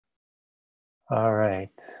All right,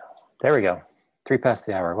 there we go. 3 past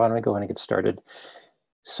the hour. Why don't we go ahead and get started?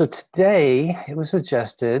 So today it was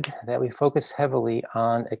suggested that we focus heavily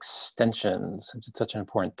on extensions. It's such an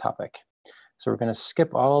important topic. So we're going to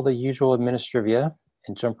skip all the usual administrivia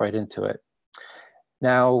and jump right into it.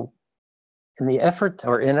 Now, in an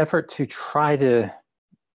effort to try to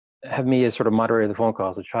have me as sort of moderator of the phone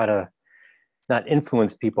calls, to try to not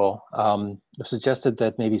influence people, it was suggested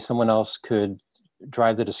that maybe someone else could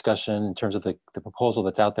drive the discussion in terms of the proposal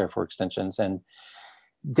that's out there for extensions. And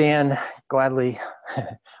Dan gladly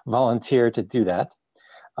volunteered to do that.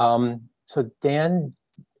 So Dan,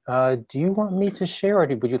 do you want me to share, or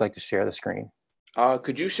would you like to share the screen?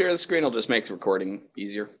 Could you share the screen? I'll just make the recording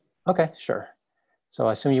easier. Okay, sure. So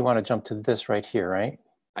I assume you want to jump to this right here, right?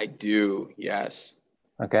 I do, yes.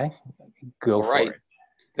 Okay, go for it.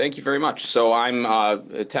 Thank you very much. So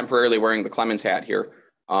I'm temporarily wearing the Clemens hat here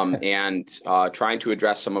and trying to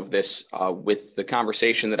address some of this with the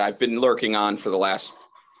conversation that I've been lurking on for the last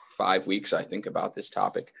 5 weeks, I think, about this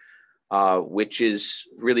topic, which is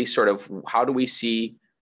really sort of how do we see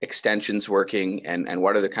extensions working and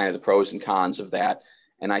what are the kind of the pros and cons of that.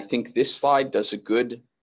 And I think this slide does a good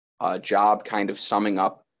job kind of summing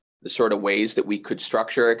up the sort of ways that we could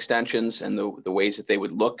structure extensions and the ways that they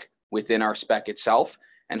would look within our spec itself,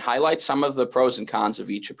 and highlight some of the pros and cons of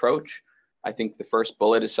each approach. I think the first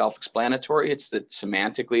bullet is self-explanatory. It's that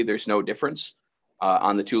semantically there's no difference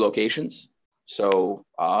on the two locations. So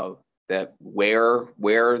that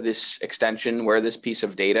where this extension, where this piece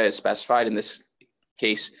of data is specified, in this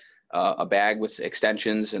case, a bag with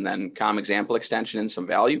extensions and then com example extension and some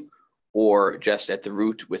value, or just at the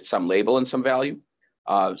root with some label and some value.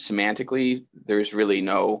 Semantically, there's really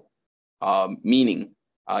no meaning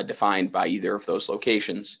defined by either of those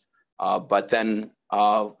locations. But then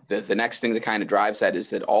the next thing that kind of drives that is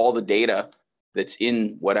that all the data that's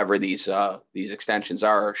in whatever these extensions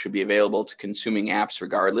are should be available to consuming apps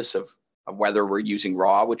regardless of whether we're using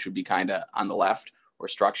raw, which would be kind of on the left, or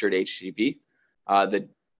structured HTTP.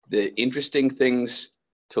 The interesting things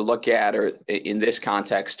to look at or in this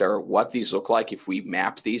context are what these look like if we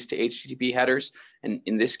map these to HTTP headers. And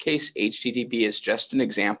in this case, HTTP is just an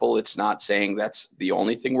example. It's not saying that's the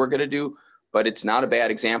only thing we're going to do, but it's not a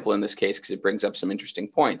bad example in this case because it brings up some interesting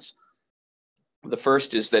points. The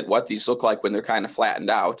first is that what these look like when they're kind of flattened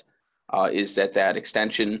out is that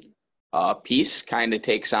extension piece kind of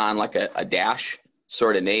takes on like a dash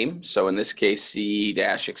sort of name. So in this case,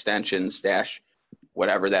 C-extensions dash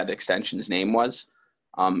whatever that extension's name was.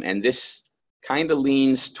 And this kind of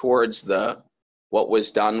leans towards what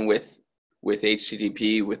was done with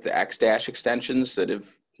HTTP with the X dash extensions that have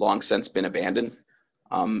long since been abandoned,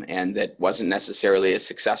 and that wasn't necessarily a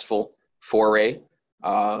successful foray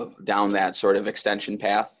down that sort of extension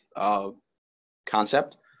path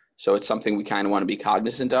concept. So it's something we kind of want to be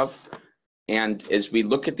cognizant of. And as we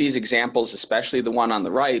look at these examples, especially the one on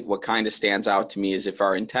the right, what kind of stands out to me is if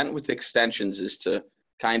our intent with extensions is to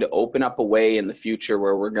kind of open up a way in the future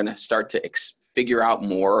where we're going to start to figure out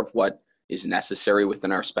more of what is necessary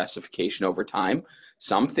within our specification over time.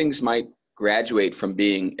 Some things might graduate from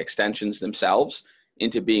being extensions themselves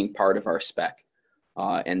into being part of our spec.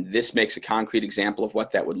 And this makes a concrete example of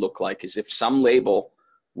what that would look like, is if some label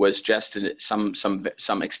was just some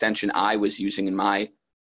extension I was using in my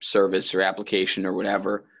service or application or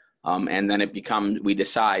whatever, and then we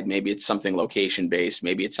decide maybe it's something location based,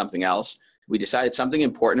 maybe it's something else. We decided something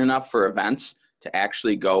important enough for events to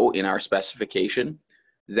actually go in our specification,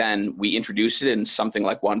 then we introduce it in something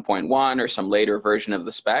like 1.1 or some later version of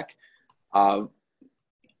the spec.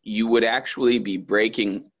 You would actually be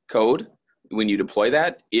breaking code when you deploy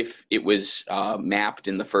that if it was mapped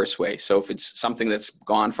in the first way. So if it's something that's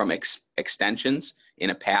gone from extensions in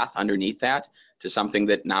a path underneath that to something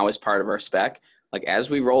that now is part of our spec, like as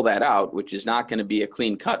we roll that out, which is not going to be a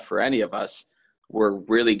clean cut for any of us, we're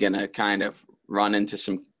really going to kind of run into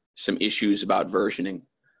some issues about versioning.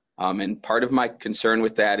 And part of my concern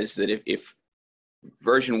with that is that if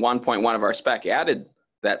version 1.1 of our spec added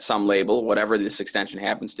that some label, whatever this extension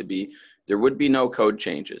happens to be, there would be no code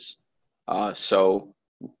changes. So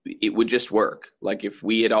it would just work. Like if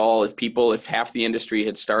half the industry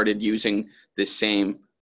had started using this same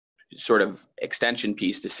sort of extension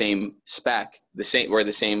piece, the same spec, the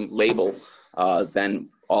same label, then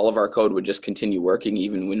all of our code would just continue working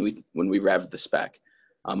even when we rev the spec.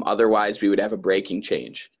 Otherwise, we would have a breaking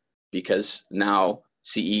change because now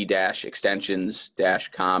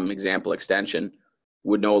CE-extensions-com example extension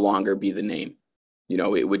would no longer be the name.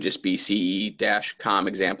 It would just be CE-com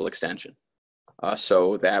example extension.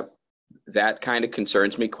 So that kind of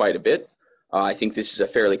concerns me quite a bit. I think this is a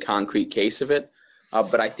fairly concrete case of it.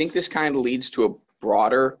 but I think this kind of leads to a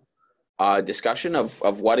broader discussion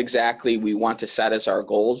of what exactly we want to set as our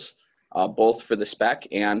goals, both for the spec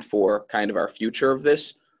and for kind of our future of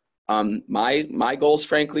this. My goals,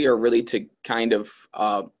 frankly, are really to kind of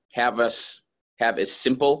have us have as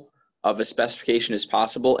simple of a specification as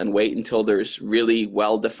possible and wait until there's really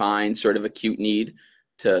well-defined sort of acute need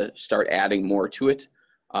to start adding more to it.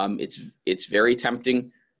 It's very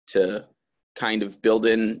tempting to kind of build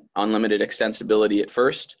in unlimited extensibility at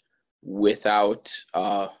first without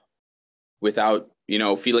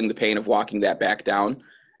feeling the pain of walking that back down.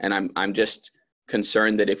 And I'm just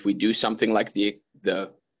concerned that if we do something like the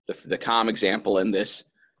COM example in this,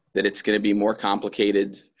 that it's going to be more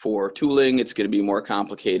complicated for tooling, it's going to be more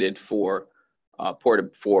complicated for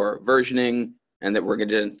versioning, and that we're going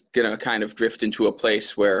to kind of drift into a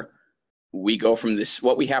place where we go from this,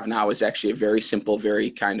 what we have now is actually a very simple,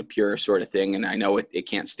 very kind of pure sort of thing, and I know it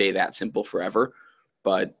can't stay that simple forever,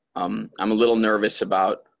 but I'm a little nervous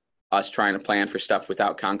about us trying to plan for stuff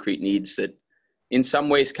without concrete needs that in some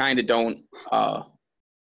ways kind of don't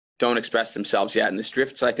express themselves yet. And this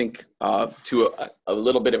drifts, I think, to a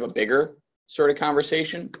little bit of a bigger sort of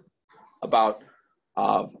conversation about,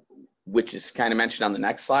 which is kind of mentioned on the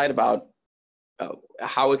next slide, about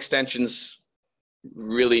how extensions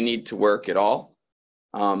really need to work at all.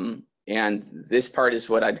 And this part is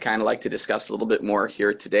what I'd kind of like to discuss a little bit more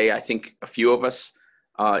here today. I think a few of us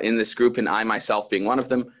in this group, and I myself being one of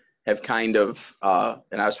them, have kind of,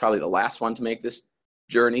 and I was probably the last one to make this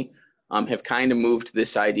journey, have kind of moved to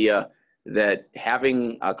this idea that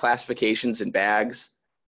having classifications in bags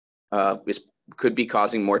could be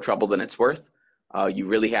causing more trouble than it's worth. You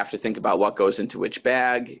really have to think about what goes into which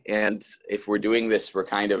bag. And if we're doing this, we're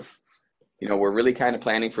kind of, we're really kind of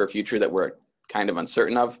planning for a future that we're kind of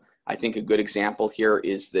uncertain of. I think a good example here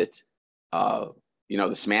is that,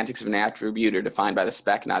 the semantics of an attribute are defined by the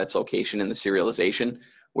spec, not its location in the serialization.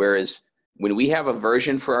 Whereas when we have a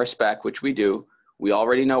version for our spec, which we do, we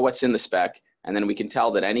already know what's in the spec, and then we can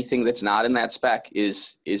tell that anything that's not in that spec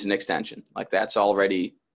is an extension. Like that's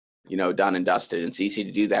already, done and dusted. It's easy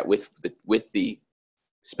to do that with the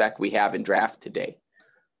spec we have in draft today.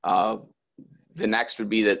 The next would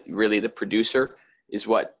be that really the producer is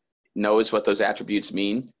what knows what those attributes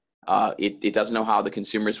mean. It doesn't know how the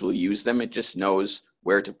consumers will use them. It just knows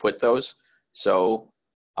where to put those. So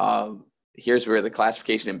here's where the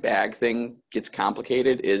classification in bag thing gets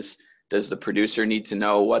complicated is, does the producer need to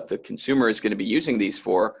know what the consumer is going to be using these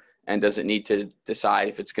for? And does it need to decide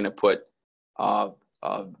if it's going to put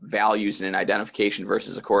values in an identification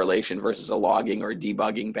versus a correlation versus a logging or a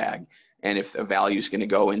debugging bag? And if a value is going to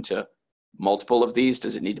go into multiple of these,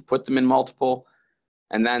 does it need to put them in multiple?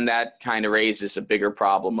 And then that kind of raises a bigger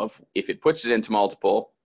problem of if it puts it into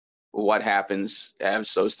multiple, what happens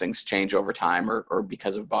as those things change over time or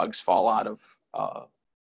because of bugs fall out of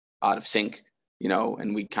sync?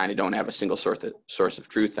 And we kind of don't have a single source of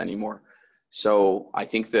truth anymore. So I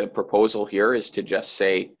think the proposal here is to just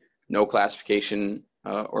say no classification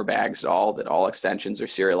or bags at all, that all extensions are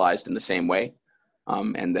serialized in the same way.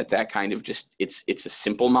 And that kind of just, it's a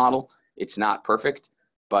simple model. It's not perfect,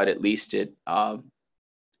 but at least it kind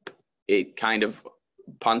of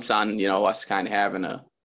punts on, us kind of having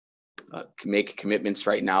make commitments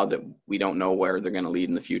right now that we don't know where they're going to lead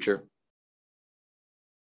in the future.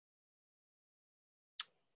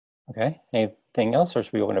 Okay, anything else, or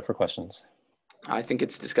should we open it for questions? I think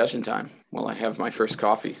it's discussion time. Well, I have my first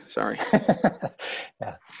coffee, sorry.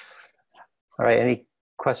 Yeah. All right, any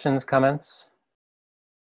questions, comments?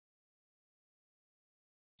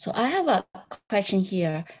 So I have a question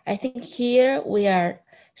here. I think here we are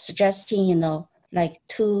suggesting, like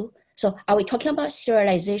two, so are we talking about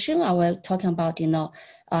serialization, or are we talking about,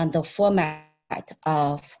 the format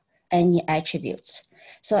of any attributes?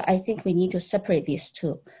 So I think we need to separate these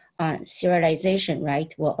two. Serialization,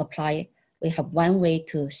 right, will apply. We have one way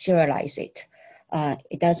to serialize it.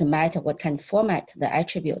 It doesn't matter what kind of format the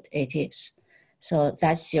attribute it is. So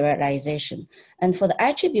that's serialization. And for the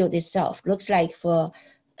attribute itself, looks like for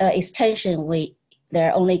extension,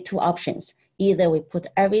 there are only two options. Either we put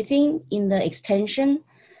everything in the extension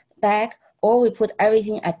bag, or we put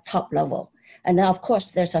everything at top level. And then of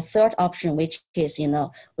course, there's a third option, which is,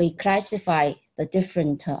 we classify the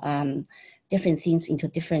different things into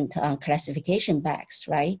different classification bags,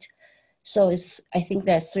 right? So I think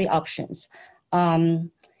there's three options. I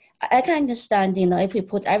can understand, if we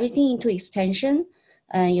put everything into extension,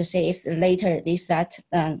 you say if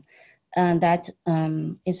that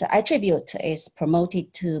is attribute is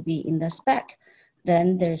promoted to be in the spec,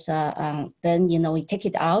 then there's we take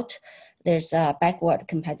it out. There's a backward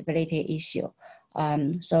compatibility issue.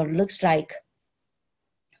 So it looks like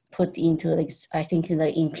put into this, I think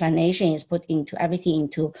the inclination is put into everything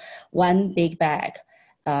into one big bag,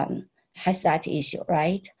 has that issue,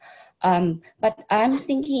 right? But I'm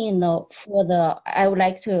thinking, I would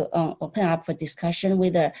like to open up for discussion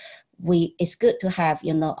whether it's good to have,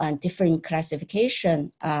 different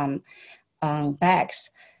classification bags.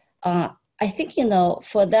 I think,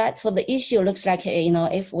 for the issue, looks like,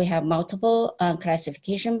 if we have multiple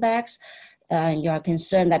classification bags, you are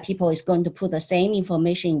concerned that people is going to put the same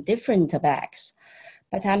information in different bags.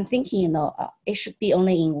 But I'm thinking, it should be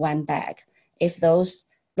only in one bag. If those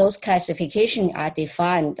classifications are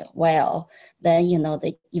defined well, then,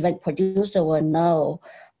 the event producer will know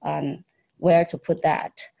where to put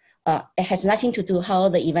that. It has nothing to do how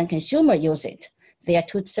the event consumer use it. They are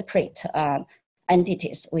two separate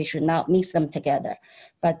entities. We should not mix them together.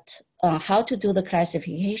 But how to do the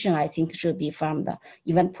classification, I think, should be from the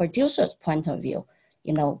event producer's point of view.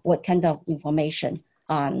 What kind of information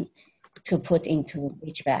to put into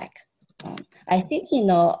which bag. I think,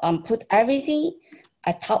 put everything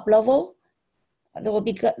at top level, there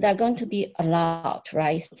are going to be a lot,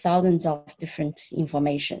 right? Thousands of different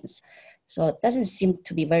informations. So it doesn't seem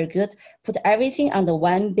to be very good. Put everything under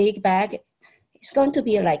one big bag. It's going to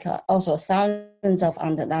be like also thousands of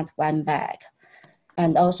under that one bag.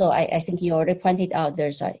 And also, I think you already pointed out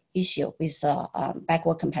there's an issue with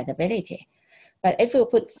backward compatibility. But if you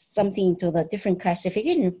put something into the different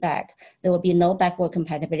classification bag, there will be no backward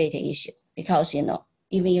compatibility issue because,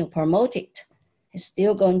 even you promote it, it's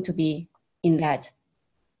still going to be in that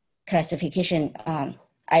classification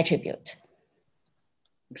attribute.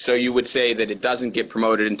 So you would say that it doesn't get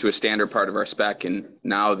promoted into a standard part of our spec, and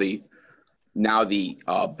now the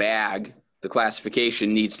bag, the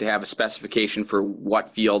classification needs to have a specification for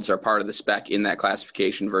what fields are part of the spec in that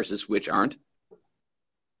classification versus which aren't?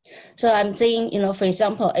 So I'm saying, for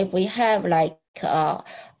example, if we have like a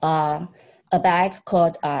bag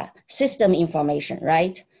called system information,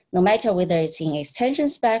 right? No matter whether it's in extension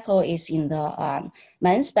spec or it's in the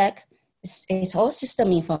main spec, it's all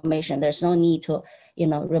system information. There's no need to,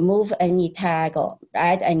 remove any tag or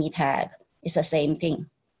add any tag. It's the same thing.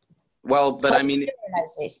 Well, but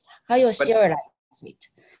how you serialize it.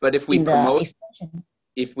 But if we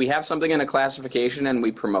if we have something in a classification and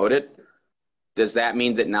we promote it, does that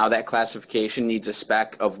mean that now that classification needs a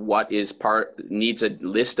spec of needs a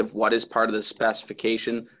list of what is part of the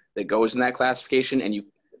specification that goes in that classification, and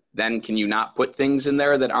can you not put things in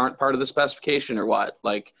there that aren't part of the specification, or what?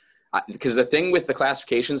 Because the thing with the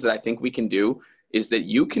classifications that I think we can do is that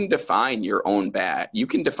you can define your own bag. You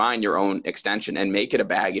can define your own extension and make it a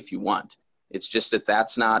bag if you want. It's just that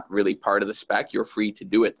that's not really part of the spec. You're free to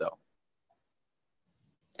do it though.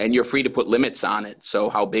 And you're free to put limits on it. So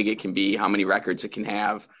how big it can be, how many records it can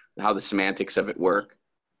have, how the semantics of it work.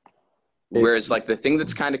 Whereas the thing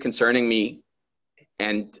that's kind of concerning me,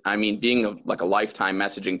 and I mean, being a lifetime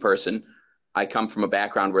messaging person, I come from a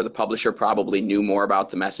background where the publisher probably knew more about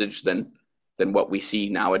the message than what we see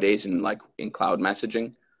nowadays in cloud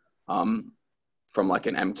messaging, from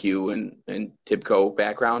an MQ and TIBCO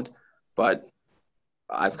background. But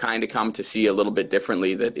I've kind of come to see a little bit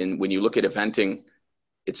differently that when you look at eventing,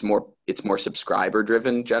 it's more subscriber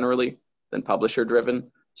driven generally than publisher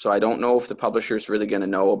driven. So I don't know if the publisher is really going to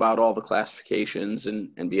know about all the classifications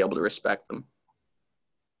and be able to respect them.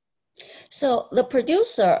 So the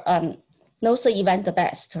producer knows the event the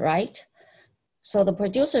best, right? So the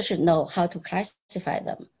producer should know how to classify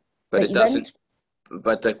them. But it doesn't.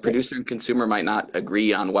 But the producer and consumer might not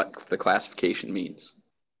agree on what the classification means.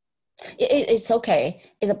 It's okay.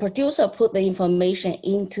 If the producer put the information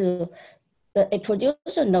into a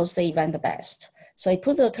producer knows the event the best. So he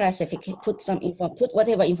put the classification, put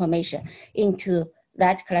whatever information into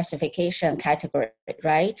that classification category,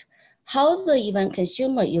 right? How the event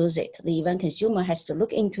consumer use it, the event consumer has to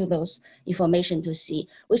look into those information to see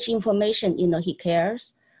which information he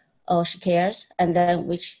cares or she cares, and then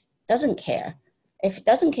which doesn't care. If he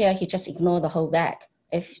doesn't care, he just ignore the whole bag.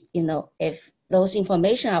 If those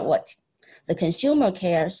information are what the consumer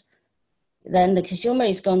cares, then the consumer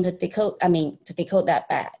is going to decode that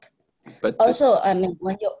bag. But also,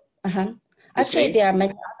 when you actually there are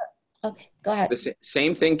many other. Okay, go ahead. The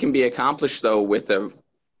same thing can be accomplished though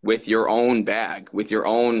with your own bag, with your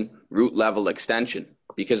own root level extension,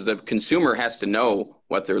 because the consumer has to know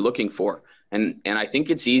what they're looking for. And I think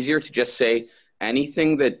it's easier to just say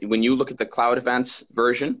anything that, when you look at the Cloud Events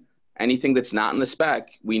version, anything that's not in the spec,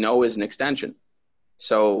 we know is an extension.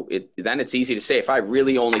 So then it's easy to say, if I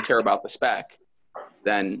really only care about the spec,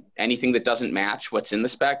 then anything that doesn't match what's in the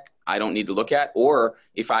spec, I don't need to look at. Or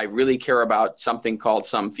if I really care about something called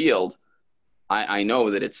some field, I know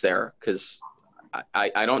that it's there because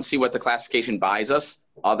I don't see what the classification buys us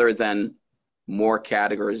other than more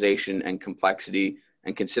categorization and complexity.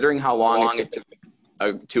 And considering how long it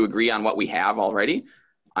took to agree on what we have already,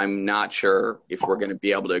 I'm not sure if we're going to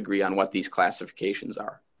be able to agree on what these classifications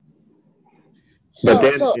are. But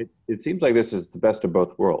then it seems like this is the best of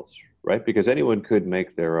both worlds, right? Because anyone could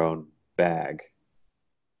make their own bag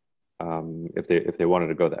if they wanted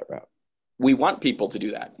to go that route. We want people to do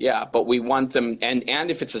that, yeah, but we want them, and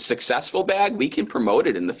if it's a successful bag, we can promote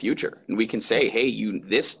it in the future, and we can say, hey,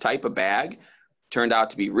 this type of bag turned out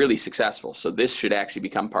to be really successful, so this should actually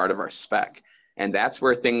become part of our spec. And that's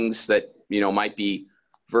where things that might be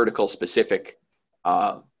vertical specific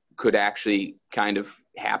could actually kind of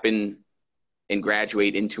happen and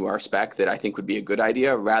graduate into our spec that I think would be a good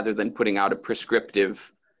idea, rather than putting out a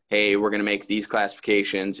prescriptive, hey, we're going to make these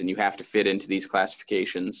classifications and you have to fit into these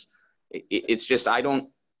classifications. It's just,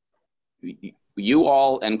 you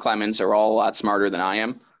all and Clemens are all a lot smarter than I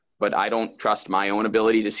am, but I don't trust my own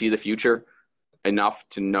ability to see the future enough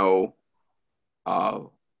to know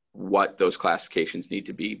what those classifications need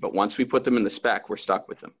to be. But once we put them in the spec, we're stuck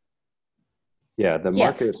with them. Yeah, the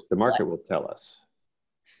market will tell us.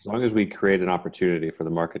 As long as we create an opportunity for the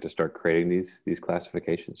market to start creating these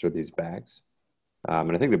classifications or these bags.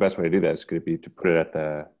 And I think the best way to do that is going to be to put it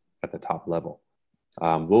at the top level.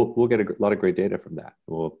 We'll get a lot of great data from that.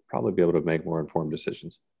 We'll probably be able to make more informed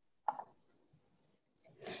decisions.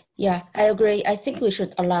 Yeah, I agree. I think we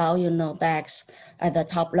should allow, bags at the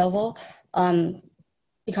top level,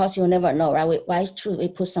 because you never know, right? Why should we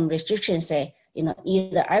put some restrictions, say,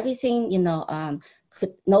 either everything,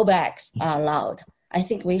 no bags are allowed. I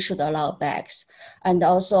think we should allow bags. And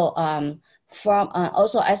also,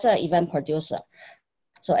 also as an event producer,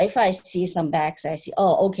 so if I see some bags, I see,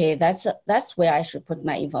 oh, okay, that's where I should put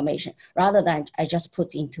my information, rather than I just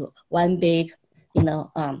put into one big,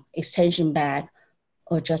 extension bag,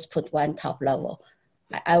 or just put one top level.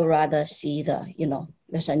 I would rather see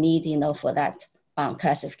there's a need, for that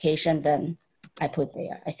classification, than I put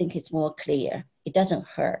there. I think it's more clear. It doesn't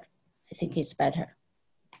hurt. I think it's better.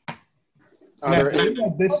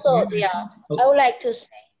 Also, I would like to say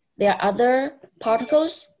there are other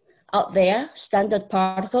protocols out there, standard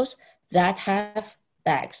protocols that have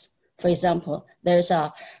bags. For example, there's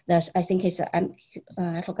I think it's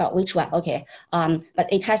I forgot which one. Okay,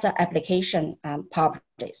 but it has an application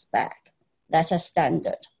properties bag. That's a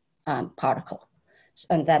standard protocol,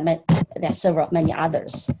 and there's many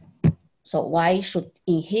others. So why should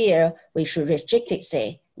in here we should restrict it?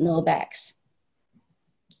 Say no bags.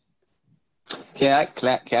 Can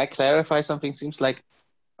I clarify something? Seems like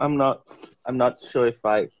I'm not sure if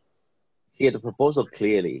I hear the proposal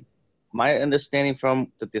clearly. My understanding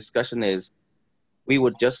from the discussion is we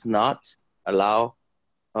would just not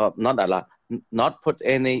put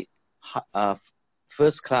any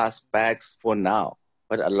first class bags for now,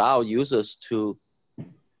 but allow users to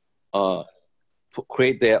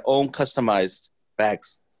create their own customized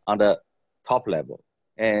bags on the top level.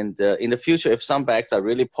 And in the future, if some bags are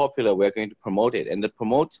really popular, we're going to promote it. And the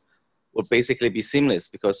promote will basically be seamless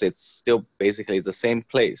because it's still basically the same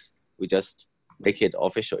place. We just make it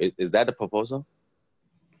official. Is that the proposal?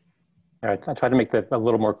 All right, I tried to make that a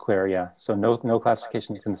little more clear, yeah. So no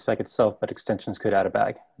classifications in the spec itself, but extensions could add a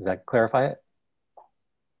bag. Does that clarify it?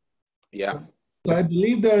 Yeah. So I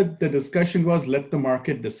believe that the discussion was let the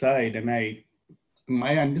market decide. And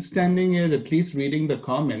my understanding is, at least reading the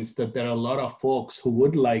comments, that there are a lot of folks who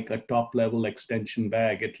would like a top level extension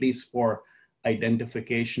bag, at least for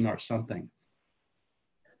identification or something.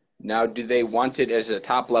 Now, do they want it as a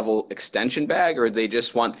top level extension bag, or they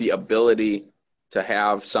just want the ability to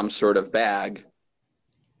have some sort of bag?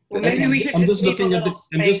 Well, maybe we should I'm just looking at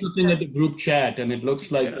the group chat, and it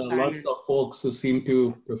looks like lots of folks who seem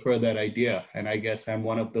to prefer that idea. And I guess I'm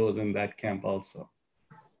one of those in that camp also.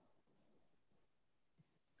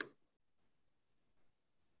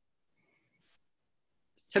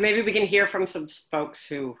 So maybe we can hear from some folks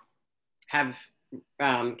who have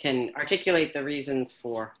can articulate the reasons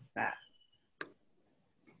for that.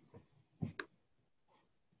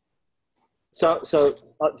 So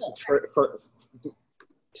for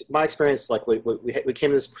my experience, like we came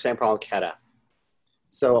to this same problem with CADF.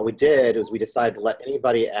 So what we did was we decided to let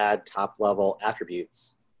anybody add top level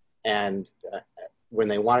attributes and when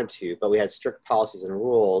they wanted to, but we had strict policies and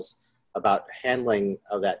rules about handling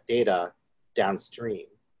of that data downstream.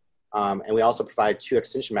 And we also provide two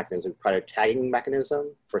extension mechanisms. We provide a tagging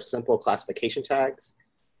mechanism for simple classification tags,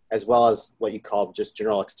 as well as what you call just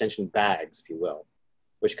general extension bags, if you will,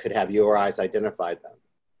 which could have URIs identified them.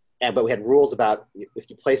 But we had rules about if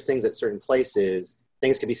you place things at certain places,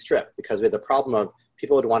 things could be stripped, because we had the problem of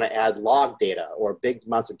people would want to add log data or big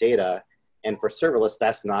amounts of data. And for serverless,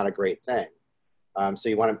 that's not a great thing. So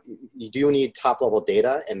you do need top-level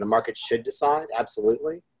data, and the market should decide,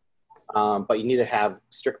 absolutely. But you need to have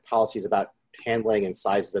strict policies about handling and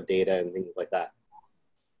sizes of data and things like that.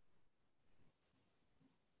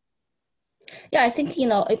 Yeah, I think,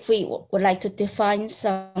 if we would like to define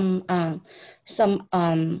some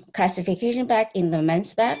classification bag in the main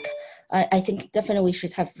spec, I think definitely we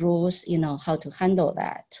should have rules, how to handle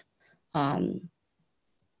that. I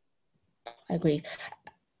agree.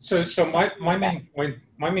 So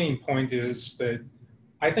my main point is that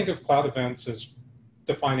I think of cloud events as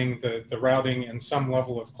defining the routing and some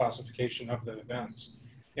level of classification of the events,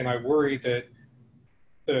 and I worry that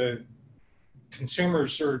the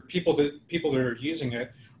consumers or people that are using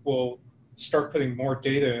it will start putting more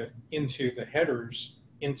data into the headers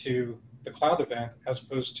into the cloud event as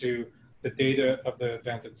opposed to the data of the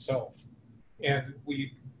event itself, and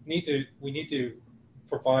we need to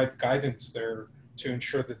provide guidance there to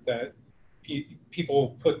ensure that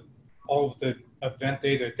people put all of the event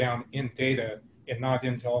data down in data and not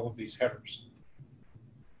into all of these headers.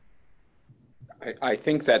 I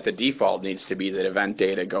think that the default needs to be that event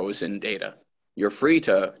data goes in data. You're free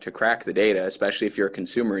to crack the data, especially if you're a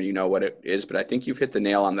consumer and you know what it is, but I think you've hit the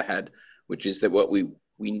nail on the head, which is that what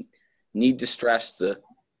we need to stress the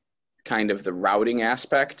kind of the routing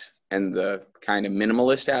aspect and the kind of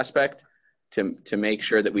minimalist aspect to make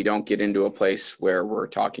sure that we don't get into a place where we're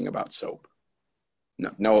talking about soap.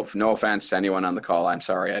 No offense to anyone on the call. I'm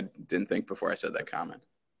sorry, I didn't think before I said that comment.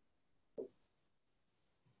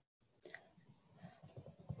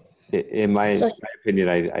 In my opinion,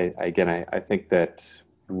 I think that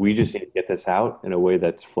we just need to get this out in a way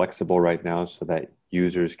that's flexible right now so that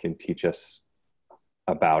users can teach us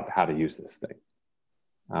about how to use this thing.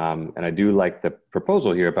 And I do like the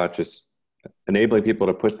proposal here about just enabling people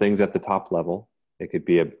to put things at the top level. It could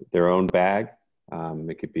be their own bag.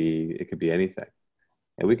 It could be anything.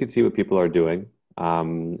 And we could see what people are doing.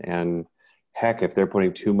 And heck, if they're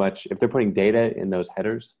putting data in those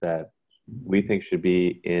headers that we think should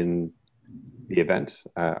be in the event,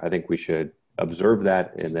 I think we should observe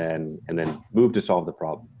that and then move to solve the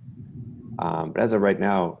problem. But as of right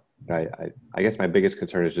now, I guess my biggest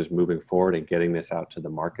concern is just moving forward and getting this out to the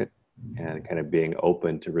market and kind of being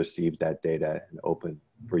open to receive that data and open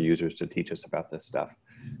for users to teach us about this stuff.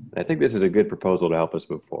 And I think this is a good proposal to help us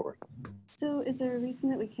move forward. So is there a reason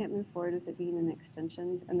that we can't move forward with it being in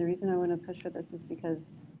extensions? And the reason I want to push for this is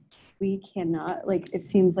because we cannot, it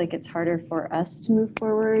seems like it's harder for us to move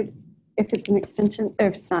forward if it's an extension, or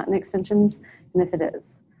if it's not in extensions, than if it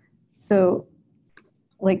is. So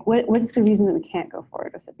what is the reason that we can't go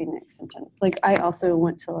forward with it being in extensions? I also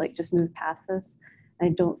want to just move past this. I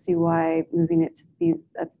don't see why moving it to be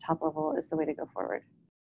at the top level is the way to go forward.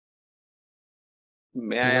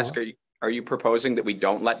 May I ask, are you proposing that we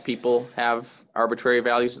don't let people have arbitrary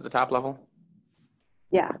values at the top level?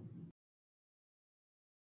 Yeah.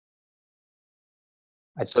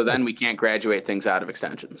 So then we can't graduate things out of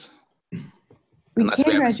extensions. We unless can't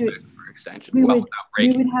we have graduate. a spec for extension. We without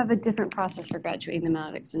breaking. would have a different process for graduating them out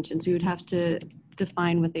of extensions. We would have to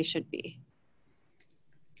define what they should be.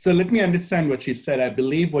 So let me understand what you said. I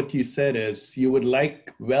believe what you said is you would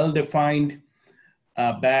like well-defined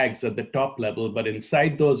bags at the top level, but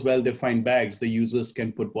inside those well-defined bags, the users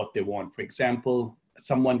can put what they want. For example,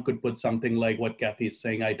 someone could put something like what Kathy is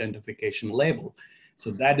saying, identification label. So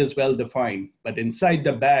that is well-defined, but inside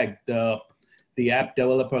the bag, the app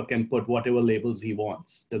developer can put whatever labels he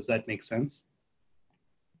wants. Does that make sense?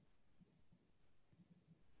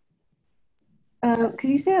 Could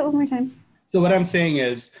you say that one more time? So what I'm saying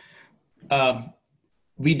is,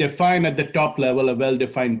 we define at the top level a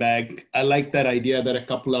well-defined bag. I like that idea that a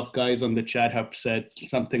couple of guys on the chat have said,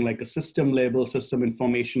 something like a system label, system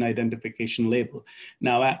information identification label.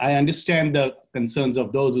 Now, I understand the concerns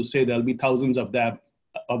of those who say there'll be thousands of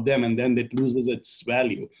them and then it loses its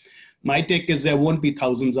value. My take is there won't be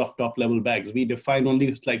thousands of top-level bags. We define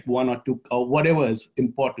only like one or two, or whatever is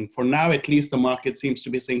important. For now, at least the market seems to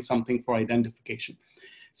be saying something for identification.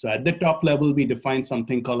 So at the top level, we define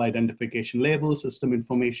something called identification label, system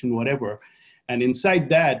information, whatever. And inside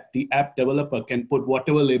that, the app developer can put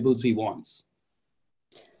whatever labels he wants.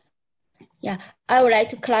 Yeah, I would like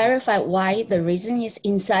to clarify why the reason is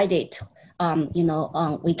inside it.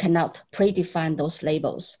 We cannot predefine those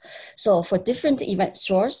labels. So for different event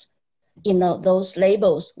source, those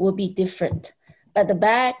labels will be different, but the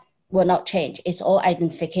bag will not change. It's all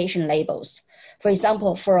identification labels. For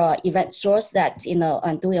example, for an event source that,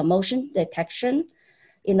 doing a motion detection,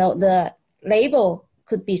 the label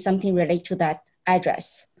could be something related to that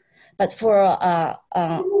address. But for a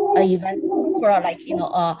event, for like, you know,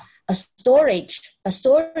 a storage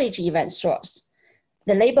event source,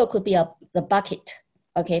 the label could be the bucket,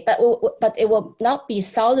 okay? But it will not be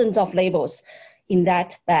thousands of labels in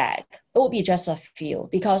that bag. It will be just a few,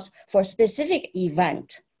 because for specific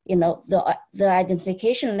event, you know, the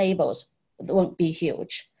identification labels won't be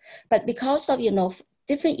huge. But because of, you know,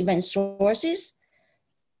 different event sources,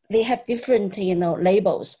 they have different, you know,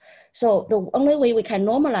 labels. So the only way we can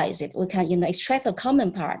normalize it, we can, you know, extract the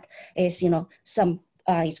common part is, you know, some,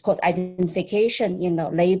 it's called identification, you know,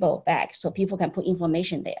 label bag, so people can put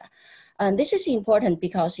information there. And this is important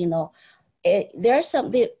because, you know, there are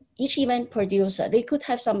some, each event producer, they could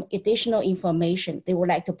have some additional information they would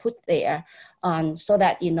like to put there so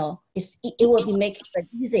that, you know, it will be make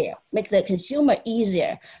the consumer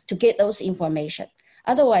easier to get those information.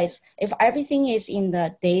 Otherwise, if everything is in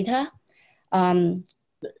the data,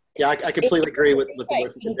 yeah, I completely agree with the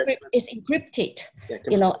words. It's encrypted. Yeah,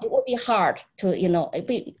 you know, it will be hard to, you know, it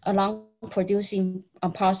be a long producing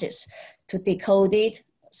process to decode it.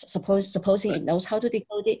 Supposing it knows how to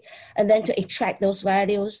decode it, and then to extract those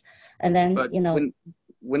values, and then, but, you know.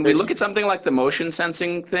 When we look at something like the motion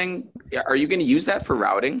sensing thing, are you going to use that for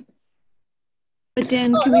routing? But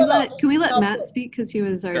Dan, can we let Matt speak, because he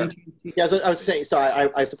was already trying to speak? Yeah, so I was saying, so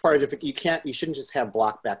I supported it. You shouldn't just have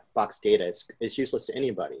box data. It's useless to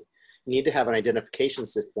anybody. You need to have an identification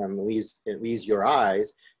system. We use your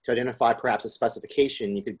eyes to identify perhaps a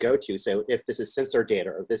specification you could go to. So if this is sensor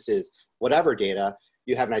data, or this is whatever data,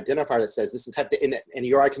 you have an identifier that says this is type of, and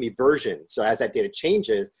your eye can be versioned. So as that data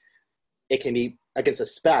changes, it can be against a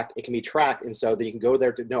spec, it can be tracked, and so that you can go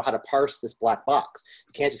there to know how to parse this black box.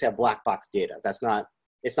 You can't just have black box data. It's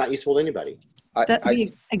not useful to anybody.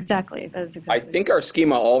 Exactly. I think our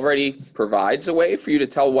schema already provides a way for you to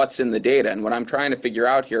tell what's in the data. And what I'm trying to figure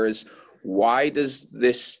out here is, what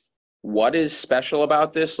is special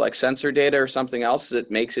about this, like sensor data or something else, that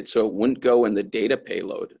makes it so it wouldn't go in the data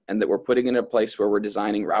payload, and that we're putting it in a place where we're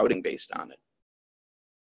designing routing based on it?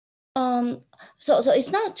 So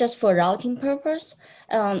it's not just for routing purpose.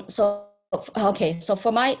 Okay, so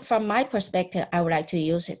from my perspective, I would like to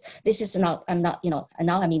use it. This is not, I'm not, you know,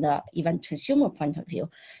 now I'm in the event consumer point of view.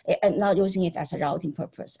 I'm not using it as a routing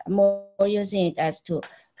purpose. I'm more using it as to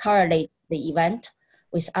correlate the event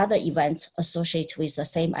with other events associated with the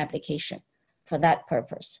same application for that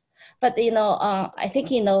purpose. But, you know, I think,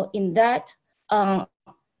 you know, in that,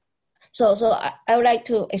 so I would like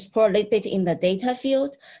to explore a little bit in the data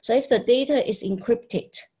field. So if the data is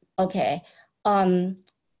encrypted, okay, I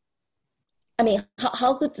mean,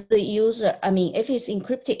 how could the user, I mean, if it's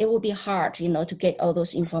encrypted, it will be hard, you know, to get all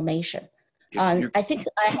those information. I think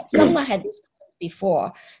someone had this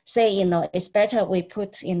before, say, you know, it's better we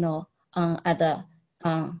put, you know,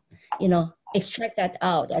 you know, extract that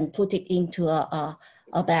out and put it into a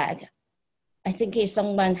bag. I think if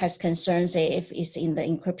someone has concerns, say, if it's in the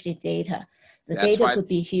encrypted data, the data could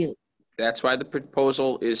be huge. That's why the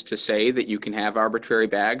proposal is to say that you can have arbitrary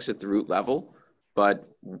bags at the root level. But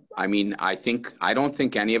I mean, I don't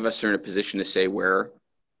think any of us are in a position to say where,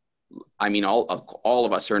 I mean, all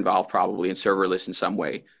of us are involved probably in serverless in some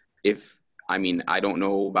way. I mean, I don't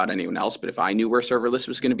know about anyone else, but if I knew where serverless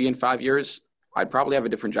was going to be in 5 years, I'd probably have a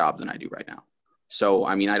different job than I do right now. So,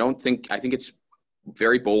 I mean, I think it's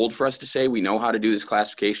very bold for us to say we know how to do this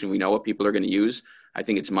classification. We know what people are going to use. I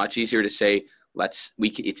think it's much easier to say,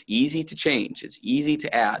 it's easy to change. It's easy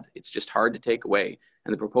to add. It's just hard to take away.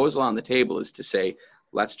 And the proposal on the table is to say,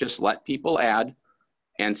 let's just let people add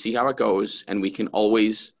and see how it goes. And we can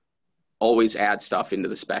always add stuff into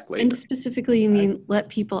the spec later. And specifically, you mean let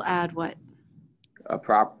people add what?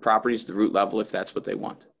 Properties to the root level if that's what they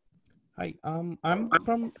want. Hi, I'm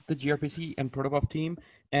from the gRPC and protobuf team,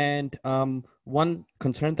 and one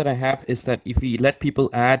concern that I have is that if we let people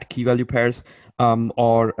add key value pairs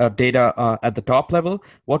or data at the top level,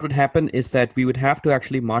 what would happen is that we would have to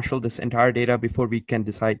actually marshal this entire data before we can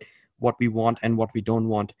decide what we want and what we don't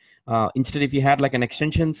want. Instead, if you had like an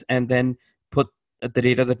extensions and then put the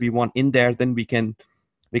data that we want in there, then we can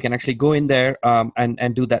actually go in there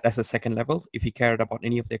and do that as a second level if we cared about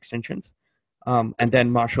any of the extensions. And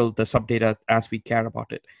then marshal the subdata as we care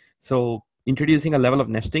about it. So introducing a level of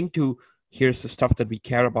nesting to here's the stuff that we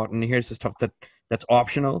care about and here's the stuff that's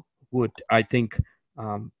optional would, I think,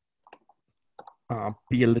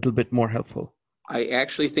 be a little bit more helpful. I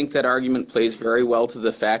actually think that argument plays very well to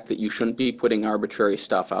the fact that you shouldn't be putting arbitrary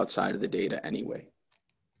stuff outside of the data anyway.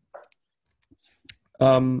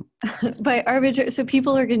 By arbitrary, so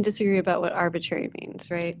people are going to disagree about what arbitrary means,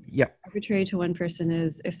 right? Yeah. Arbitrary to one person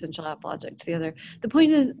is essential app logic to the other. The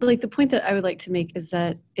point is, like, the point that I would like to make is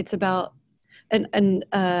that it's about, and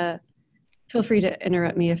feel free to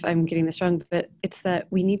interrupt me if I'm getting this wrong, but it's that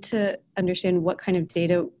we need to understand what kind of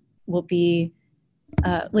data will be,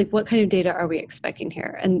 like what kind of data are we expecting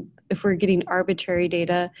here? And if we're getting arbitrary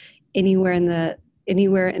data anywhere in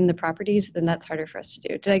the properties, then that's harder for us to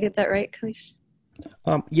do. Did I get that right, Kalish?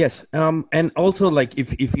 Yes, and also like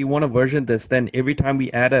if you want to version this, then every time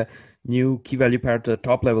we add a new key value pair to the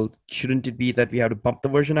top level, shouldn't it be that we have to bump the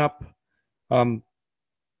version up? Only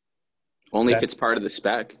if it's part of the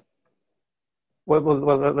spec. Well,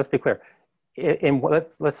 let's be clear.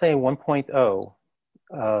 Let's say in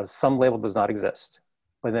 1.0, some label does not exist,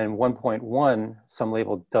 but then 1.1, some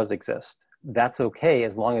label does exist. That's okay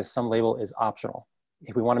as long as some label is optional.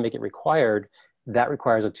 If we want to make it required, that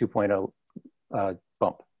requires a 2.0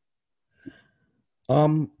 bump.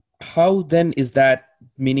 How then is that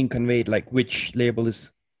meaning conveyed? Like which label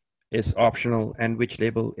is optional and which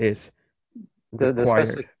label is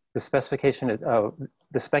required? The specification,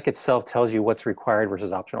 the spec itself tells you what's required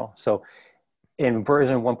versus optional. So in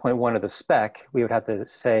version 1.1 of the spec, we would have to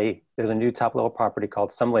say there's a new top level property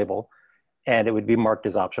called some label, and it would be marked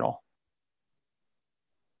as optional.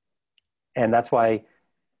 And that's why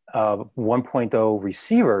 1.0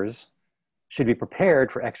 receivers should be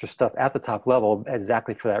prepared for extra stuff at the top level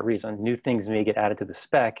exactly for that reason. New things may get added to the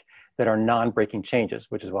spec that are non-breaking changes,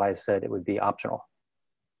 which is why I said it would be optional.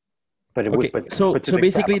 But it okay, would, so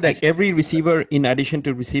basically like every receiver, in addition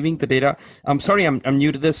to receiving the data, I'm sorry, I'm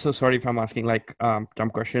new to this, so sorry if I'm asking like dumb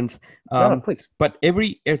questions. No, please. But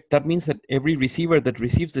that means that every receiver that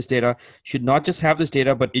receives this data should not just have this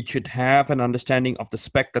data, but it should have an understanding of the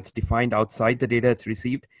spec that's defined outside the data it's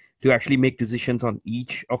received to actually make decisions on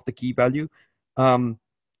each of the key value. Can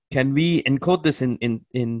we encode this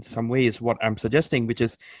in some way is what I'm suggesting, which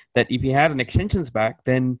is that if you had an extensions back,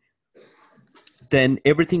 then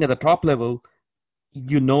everything at the top level,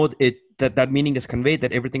 you know that meaning is conveyed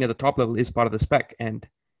that everything at the top level is part of the spec. And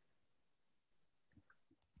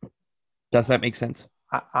does that make sense?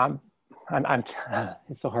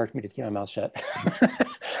 It's so hard for me to keep my mouth shut.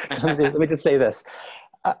 Let me just say this.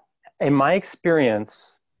 In my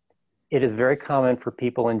experience, it is very common for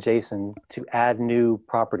people in JSON to add new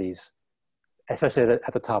properties, especially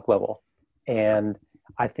at the top level. And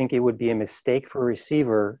I think it would be a mistake for a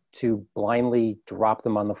receiver to blindly drop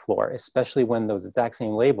them on the floor, especially when those exact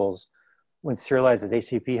same labels, when serialized as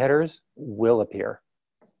HTTP headers, will appear.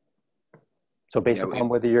 So based upon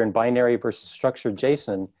whether you're in binary versus structured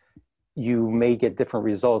JSON, you may get different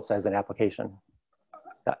results as an application.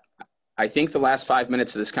 I think the last 5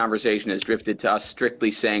 minutes of this conversation has drifted to us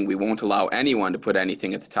strictly saying we won't allow anyone to put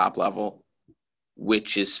anything at the top level,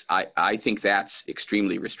 which is, I think that's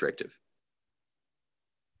extremely restrictive.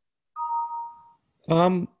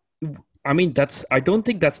 I mean, I don't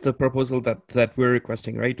think that's the proposal that we're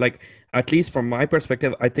requesting, right? Like, at least from my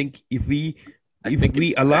perspective, I think if we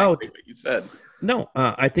allowed exactly what you said. No,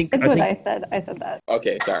 I think that's what I said. I said that.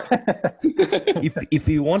 Okay, sorry. if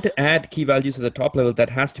you want to add key values at the top level, that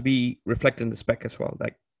has to be reflected in the spec as well.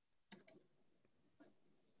 Like,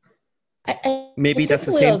 maybe that's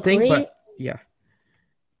the same thing, but yeah.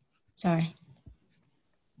 Sorry.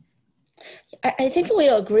 I think we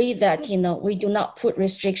agree that, we do not put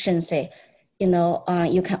restrictions, say,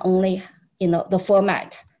 you can only, the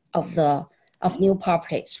format of new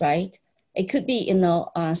properties, right? It could be,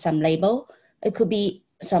 some label, it could be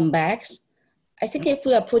some bags. I think if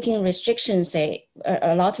we are putting restrictions, say,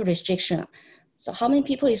 a lot of restriction, so how many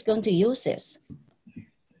people is going to use this?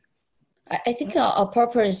 I think our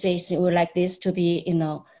purpose is we would like this to be,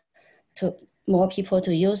 to more people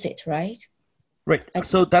to use it, right? Right.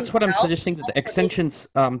 So that's what I'm suggesting, that the extensions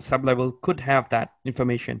sublevel could have that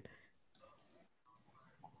information.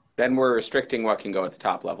 Then we're restricting what can go at the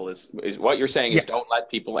top level. Is what you're saying is don't let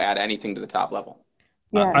people add anything to the top level.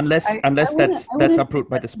 Yes. Unless that's approved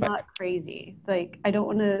by the spec. Not crazy. Like I don't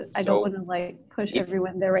want to like push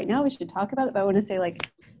everyone there right now. We should talk about it, but I want to say like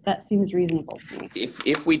that seems reasonable to me.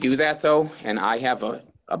 If we do that though, and I have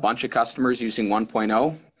a bunch of customers using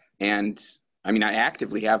 1.0, and I mean I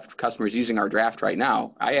actively have customers using our draft right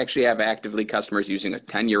now. I actually have actively customers using a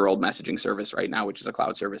 10-year-old messaging service right now, which is a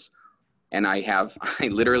cloud service. And I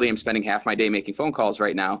literally am spending half my day making phone calls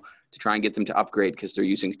right now to try and get them to upgrade because they're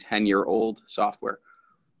using 10-year-old software.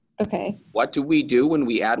 Okay. What do we do when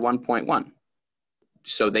we add 1.1?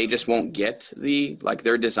 So they just won't get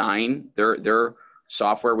their design, their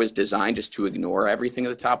software was designed just to ignore everything at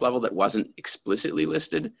the top level that wasn't explicitly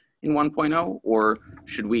listed in 1.0? Or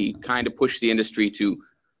should we kind of push the industry to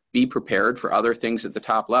be prepared for other things at the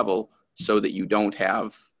top level so that you don't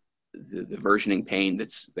have the versioning pain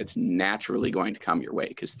that's naturally going to come your way,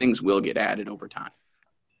 because things will get added over time.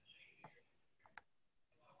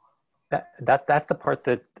 That's the part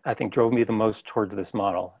that I think drove me the most towards this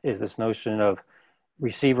model, is this notion of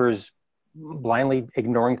receivers blindly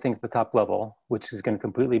ignoring things at the top level, which is going to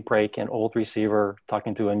completely break an old receiver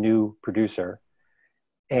talking to a new producer.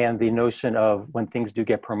 And the notion of when things do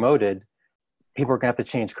get promoted, people are going to have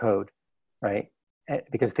to change code, right?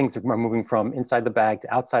 Because things are moving from inside the bag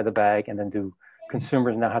to outside the bag, and then do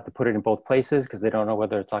consumers now have to put it in both places because they don't know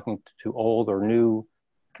whether they're talking to old or new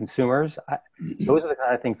consumers. Those are the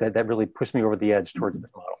kind of things that really push me over the edge towards this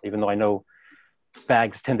model, even though I know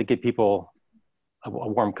bags tend to give people a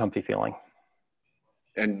warm, comfy feeling.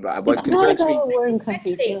 And what It's not concerns me, about a warm,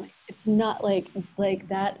 comfy feeling. It's not like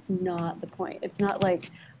that's not the point. It's not like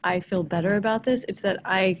I feel better about this. It's that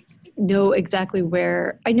I know exactly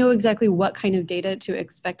what kind of data to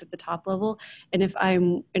expect at the top level, and if I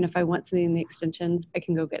want something in the extensions, I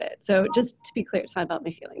can go get it. So just to be clear, it's not about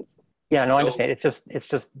my feelings. Yeah, no, I understand. It's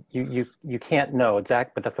just you can't know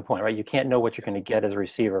exact, but that's the point, right? You can't know what you're going to get as a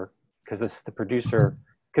receiver because the producer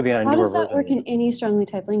could be on a newer version. How does that work in any strongly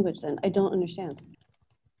typed language then? I don't understand.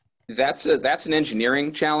 that's an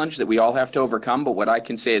engineering challenge that we all have to overcome. But what I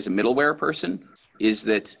can say as a middleware person is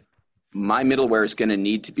that my middleware is going to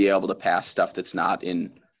need to be able to pass stuff that's not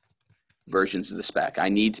in versions of the spec. I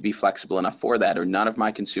need to be flexible enough for that, or none of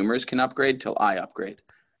my consumers can upgrade till I upgrade.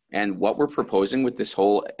 And what we're proposing with this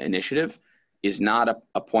whole initiative is not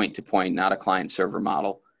a point-to-point, not a client-server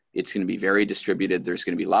model. It's going to be very distributed. There's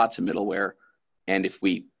going to be lots of middleware. And if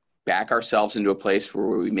we back ourselves into a place where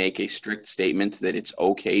we make a strict statement that it's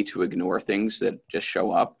okay to ignore things that just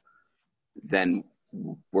show up, then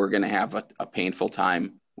we're going to have a painful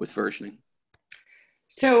time with versioning.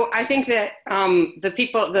 So I think that the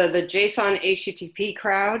people, the JSON HTTP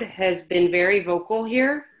crowd has been very vocal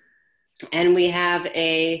here. And we have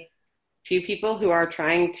a few people who are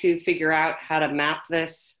trying to figure out how to map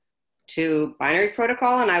this to binary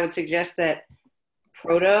protocol. And I would suggest that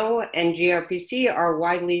Proto and gRPC are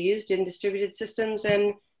widely used in distributed systems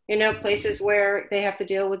and, you know, places where they have to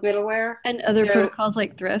deal with middleware. And other protocols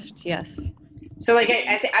like Thrift, yes. So like,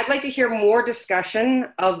 I'd like to hear more discussion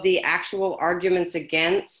of the actual arguments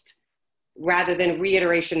against rather than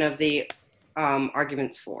reiteration of the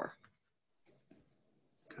arguments for.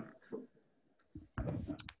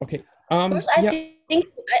 Okay. First, I think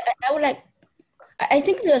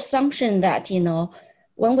the assumption that, you know,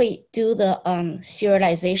 when we do the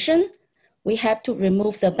serialization, we have to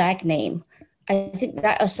remove the bag name. I think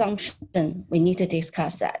that assumption, we need to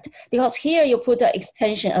discuss that. Because here you put the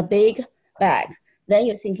extension, a big bag, then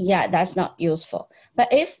you think, yeah, that's not useful.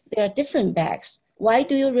 But if there are different bags, why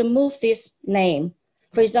do you remove this name?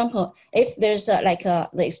 For example, if there's the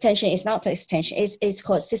extension is not the extension, it's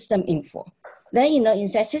called system info. Then, you know,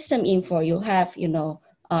 inside system info, you have, you know,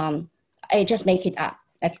 I just make it up,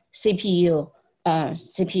 like CPU,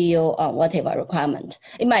 whatever requirement.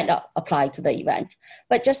 It might not apply to the event,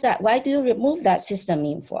 but just that, why do you remove that system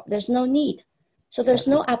info? There's no need. So there's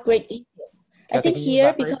no upgrade issue. I think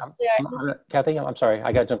here, because we are— Kathy, I'm sorry,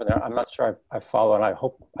 I got to jump in there. I'm not sure I follow, and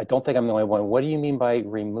I don't think I'm the only one. What do you mean by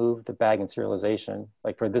remove the bag in serialization?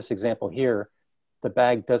 Like for this example here, the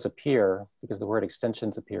bag does appear because the word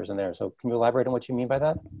extensions appears in there. So can you elaborate on what you mean by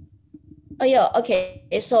that? Oh yeah, okay.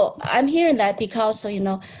 So I'm hearing that because, you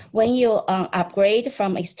know, when you upgrade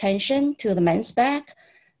from extension to the main spec,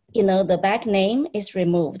 you know, the bag name is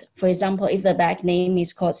removed. For example, if the bag name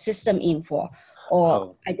is called system info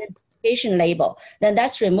or identification label, then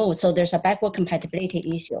that's removed. So there's a backward compatibility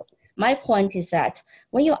issue. My point is that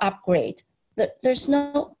when you upgrade, there's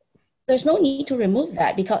no need to remove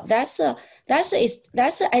that because that's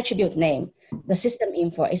the attribute name. The system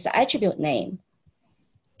info is the attribute name.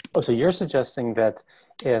 Oh, so you're suggesting that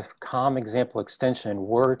if COM example extension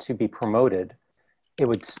were to be promoted, it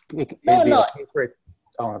would no.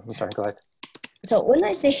 Oh, I'm sorry, go ahead. So when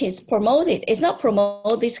I say it's promoted, it's not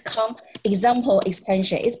promote this COM example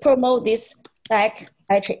extension. It's promote this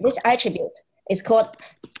this attribute. It's called,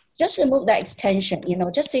 just remove that extension, you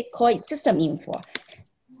know, just say call it system info.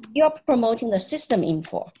 You're promoting the system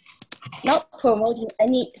info, not promoting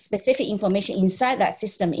any specific information inside that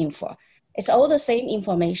system info. It's all the same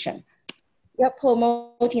information. You're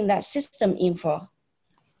promoting that system info.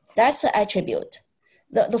 That's the attribute.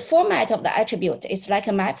 The format of the attribute is like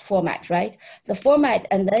a map format, right? The format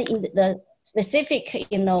and then in the specific,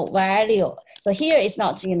 you know, value. So here it's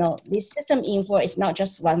not, you know, this system info is not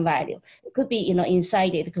just one value. It could be, you know,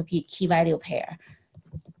 inside it could be key value pair.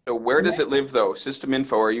 So where does it live though? System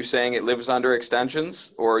info, are you saying it lives under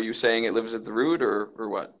extensions or are you saying it lives at the root or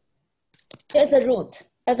what? At the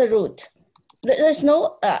root. There's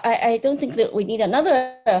no, I don't think that we need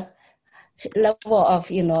another level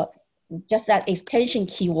of, you know, just that extension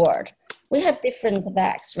keyword. We have different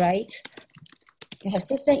bags, right? You have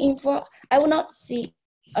system info. I will not see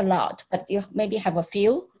a lot, but you maybe have a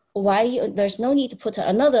few. There's no need to put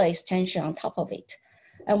another extension on top of it.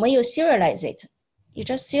 And when you serialize it, you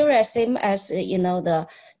just serialize same as the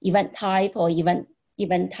event type or event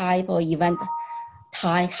type or event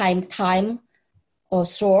time or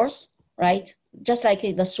source, right? Just like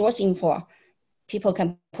the source info, people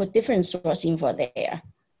can put different source info there.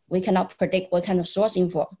 We cannot predict what kind of source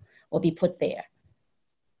info will be put there.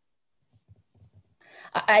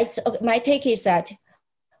 My take is that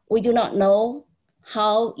we do not know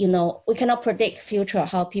how, we cannot predict future,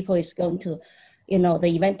 how people is going to,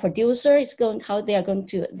 the event producer is how they are going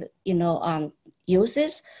to, use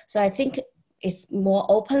this. So I think it's more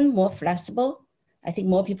open, more flexible. I think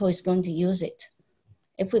more people is going to use it.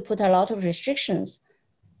 If we put a lot of restrictions,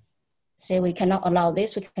 say we cannot allow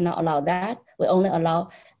this, we cannot allow that, we only allow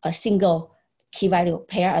a single key value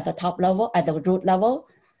pair at the top level, at the root level,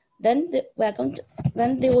 then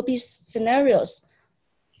then there will be scenarios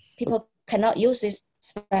people cannot use this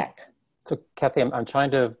spec. So Kathy, I'm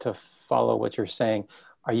trying to follow what you're saying.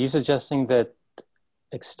 Are you suggesting that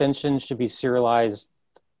extensions should be serialized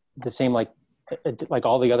the same like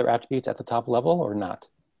all the other attributes at the top level or not?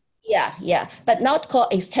 Yeah, but not call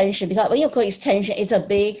extension, because when you call extension, it's a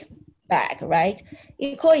big bag, right?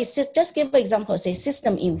 You call it, just give an example, say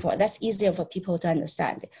system info. That's easier for people to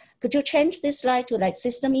understand. Could you change this slide to like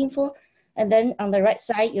system info? And then on the right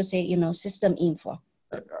side, you say, system info.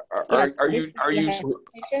 Are you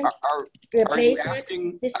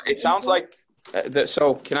asking, it sounds like,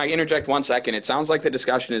 so can I interject 1 second? It sounds like the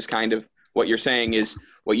discussion is kind of, what you're saying is,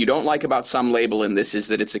 what you don't like about some label in this is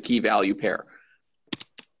that it's a key value pair.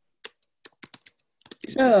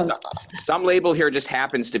 Some label here just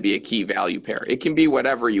happens to be a key value pair. It can be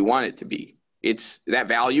whatever you want it to be. That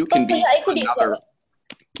value can be another.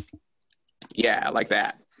 Yeah, like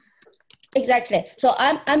that. Exactly. So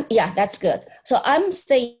yeah, that's good. So I'm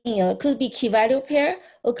saying, it could be key value pair,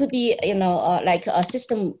 or could be, like a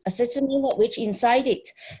system info, which inside it,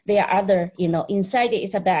 there are other, inside it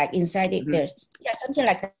is a bag, inside it there's, something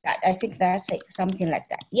like that. I think that's it, something like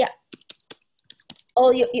that. Yeah.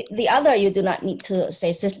 Oh, the other, you do not need to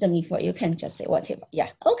say system info. You can just say whatever. Yeah.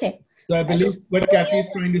 Okay. So I believe what Kathy is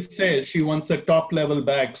trying to say is she wants a top level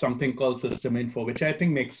bag, something called system info, which I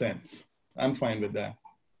think makes sense. I'm fine with that.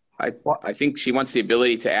 I think she wants the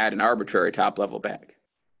ability to add an arbitrary top level bag.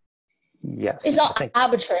 Yes. It's not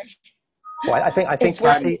arbitrary. Well, I think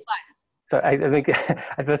Kathy, so I think,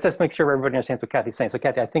 let's just make sure everybody understands what Kathy's saying. So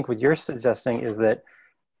Kathy, I think what you're suggesting is that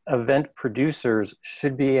event producers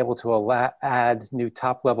should be able to add new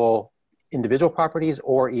top level individual properties,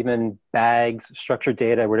 or even bags, structured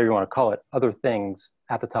data, whatever you want to call it, other things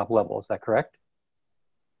at the top level. Is that correct?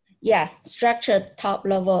 Yeah, structured top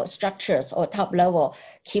level structures or top level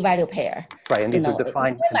key value pair. Right, and these are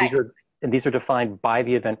defined. And these are defined by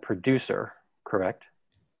the event producer, correct?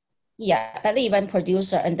 Yeah, by the event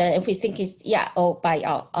producer, and then if we think it's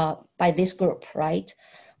by this group, right?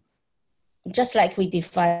 Just like we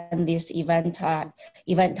define this event type,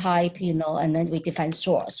 and then we define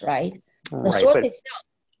source, right? The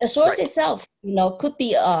source itself, could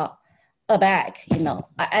be a bag,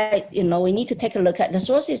 we need to take a look at the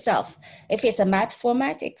source itself. If it's a map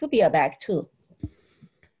format, it could be a bag too.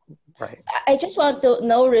 Right. I just want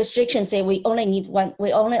no restrictions. Say we only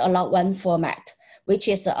allow one format, which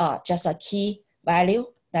is just a key value.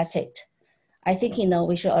 That's it. I think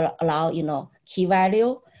we should allow key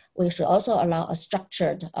value. We should also allow a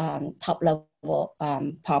structured top level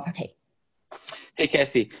property. Hey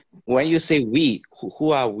Kathy, when you say we,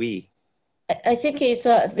 who are we? I think it's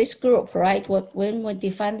this group, right? When we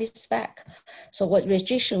define this spec, so what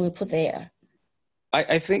restriction we put there?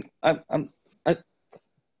 I thought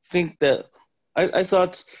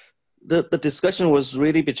the discussion was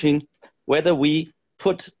really between whether we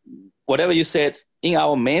put whatever you said in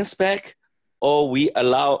our main spec, or we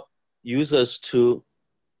allow users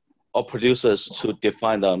or producers to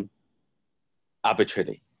define them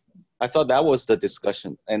arbitrarily. I thought that was the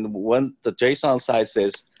discussion. And when the JSON side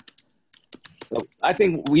says, I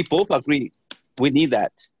think we both agree we need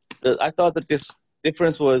that. I thought that this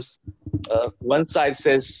difference was one side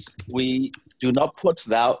says we do not put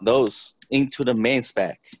those into the main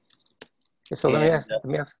spec. So let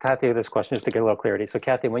me ask Kathy this question just to get a little clarity. So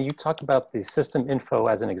Kathy, when you talk about the system info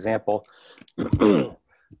as an example,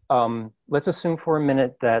 let's assume for a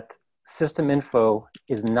minute that system info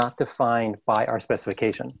is not defined by our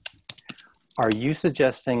specification. Are you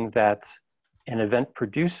suggesting that an event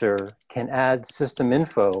producer can add system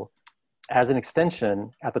info as an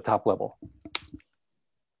extension at the top level?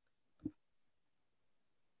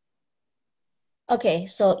 Okay,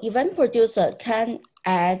 so event producer can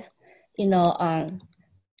add,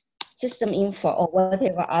 system info or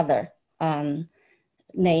whatever other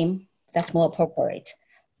name that's more appropriate,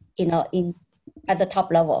 at the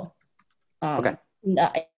top level. Okay. In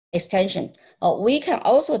the extension. We can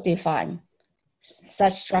also define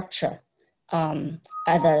such structure in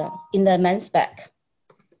the main spec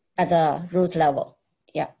at the root level.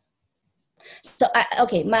 Yeah. So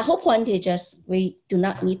my whole point is just we do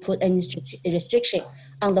not need to put any restriction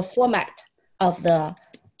on the format of the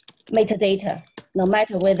metadata, no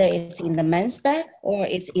matter whether it's in the main spec or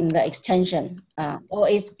it's in the extension, or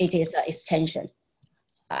it is an extension.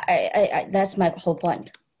 That's my whole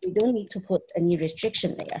point. We don't need to put any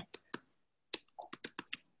restriction there.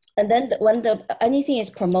 And then when anything is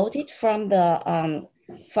promoted from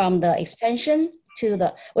the extension to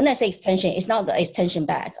the, when I say extension, it's not the extension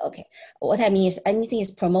bag. Okay, what I mean is anything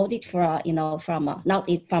is promoted from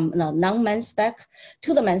from non-main spec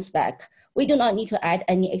to the main spec. We do not need to add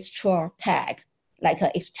any extra tag like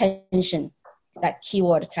an extension, that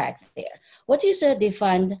keyword tag there. What is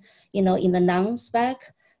defined, in the non-spec?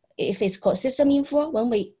 If it's called system info, when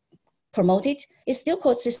we promote it, it's still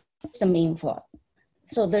called system info.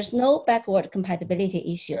 So there's no backward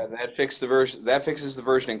compatibility issue. Yeah, that fixes the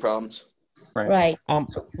versioning problems. Right.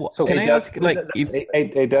 So can I ask, like,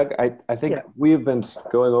 Hey, Doug, I think we've been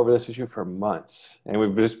going over this issue for months, and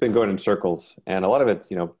we've just been going in circles. And a lot of it,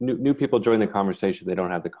 new people join the conversation. They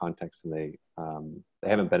don't have the context, and they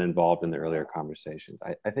haven't been involved in the earlier conversations.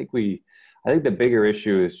 I think the bigger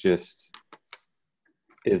issue is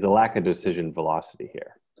the lack of decision velocity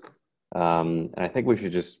here. And I think we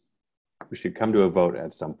should come to a vote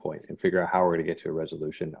at some point and figure out how we're going to get to a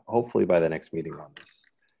resolution, hopefully by the next meeting on this.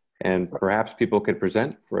 And perhaps people could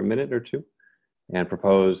present for a minute or two and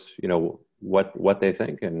propose, what they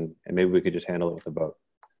think, and maybe we could just handle it with a vote.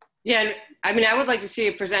 Yeah, I mean, I would like to see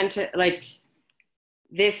it presented like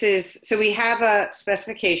this is, so we have a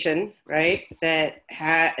specification, right, that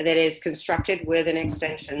is constructed with an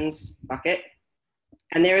extensions bucket.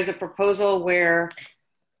 And there is a proposal where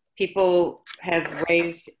people have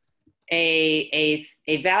raised a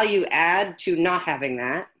value add to not having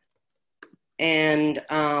that. And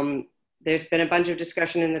there's been a bunch of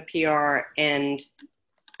discussion in the PR, and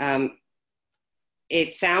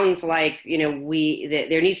it sounds like,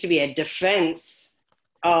 there needs to be a defense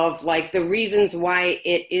of like the reasons why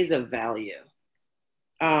it is of value.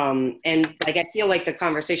 And like, I feel like the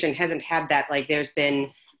conversation hasn't had that. Like there's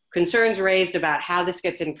been concerns raised about how this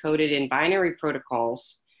gets encoded in binary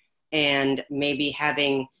protocols, and maybe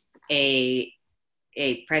having a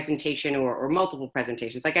presentation or multiple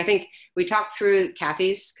presentations. Like I think we talked through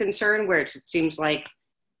Kathy's concern, where it seems like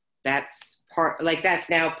that's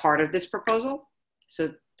now part of this proposal.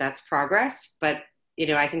 So that's progress. But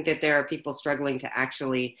I think that there are people struggling to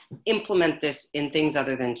actually implement this in things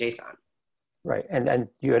other than JSON. Right, and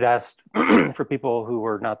you had asked for people who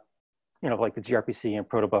were not, like the gRPC and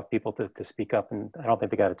protobuf people to speak up, and I don't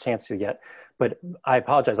think they got a chance to yet. But I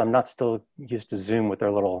apologize, I'm not still used to Zoom with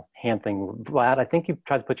their little hand thing. Vlad, I think you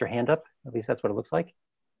tried to put your hand up. At least that's what it looks like.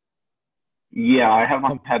 Yeah, I have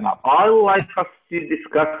my hand up. I would like us to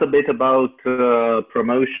discuss a bit about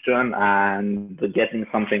promotion and getting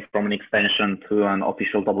something from an extension to an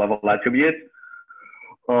official top-level attribute.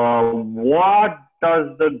 What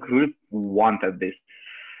does the group want at this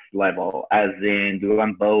level? As in, do we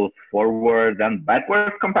want both forward and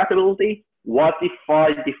backward compatibility? What if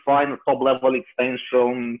I define a top-level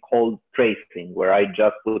extension called tracing, where I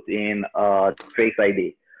just put in a trace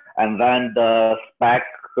ID, and then the spec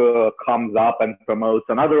comes up and promotes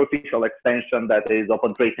another official extension that is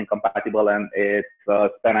open tracing compatible, and it's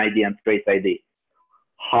span ID and trace ID?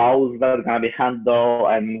 How's that going to be handled,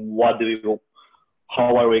 and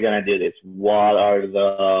how are we going to do this? What are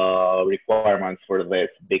the requirements for this?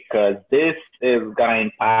 Because this is going to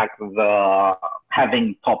impact the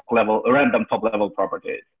having random top-level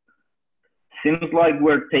properties. Seems like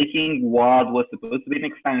we're taking what was supposed to be in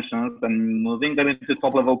extensions and moving them into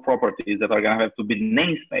top-level properties that are going to have to be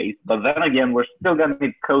namespace. But then again, we're still going to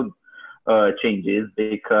need code changes,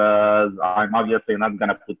 because I'm obviously not going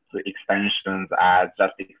to put extensions as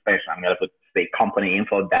just extension. I'm going to put, say, company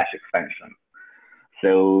info dash extension.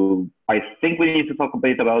 So I think we need to talk a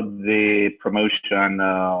bit about the promotion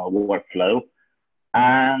workflow,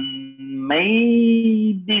 and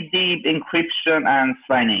maybe the encryption and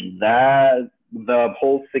signing. That the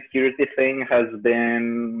whole security thing has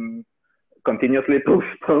been continuously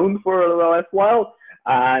postponed for the last while.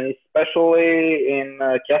 And especially in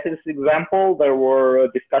Kathy's example, there were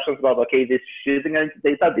discussions about, okay, this shooting into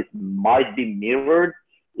data, this might be mirrored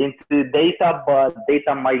into data, but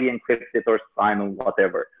data might be encrypted or signed or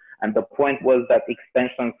whatever. And the point was that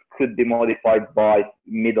extensions could be modified by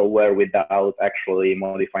middleware without actually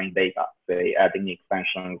modifying data, say adding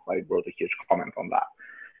extensions. I wrote a huge comment on that.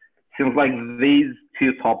 Seems like these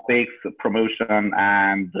two topics, promotion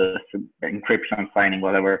and encryption, signing,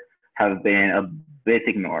 whatever, have been a bit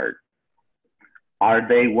ignored. Are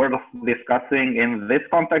they worth discussing in this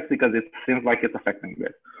context? Because it seems like it's affecting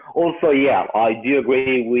this. Also, yeah, I do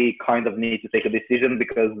agree we kind of need to take a decision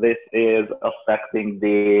because this is affecting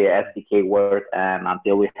the SDK work, and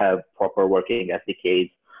until we have proper working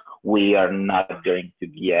SDKs, we are not going to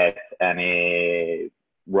get any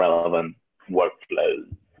relevant workflows.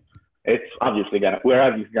 It's obviously we're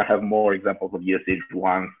obviously gonna have more examples of usage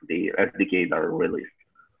once the SDKs are released.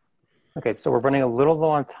 Okay, so we're running a little low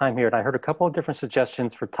on time here, and I heard a couple of different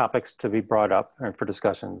suggestions for topics to be brought up and for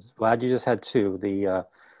discussions. Vlad, you just had two, the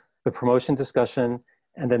promotion discussion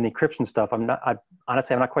and then the encryption stuff.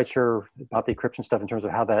 Honestly, I'm not quite sure about the encryption stuff in terms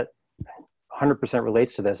of how that 100%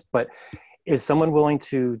 relates to this, but is someone willing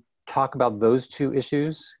to talk about those two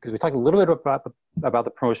issues? Because we talked a little bit about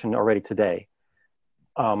the promotion already today,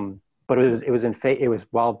 but it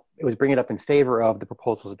was bringing it up in favor of the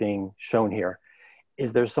proposals being shown here.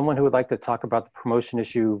 Is there someone who would like to talk about the promotion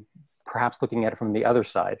issue, perhaps looking at it from the other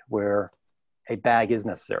side, where a bag is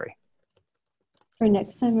necessary? For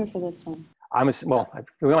next time or for this time?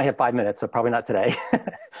 We only have 5 minutes, so probably not today.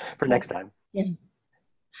 For next time. Yeah.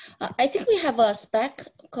 I think we have a spec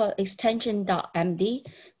called extension.md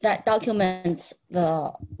that documents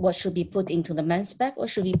what should be put into the main spec, what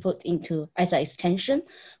should be put into as an extension.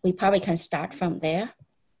 We probably can start from there.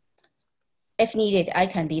 If needed, I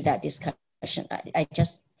can lead that discussion. I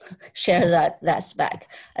just share that spec,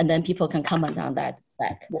 and then people can comment on that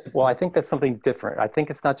spec. Well, I think that's something different. I think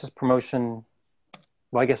it's not just promotion.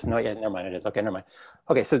 Well, I guess, no, yeah, never mind, it is. Okay, never mind.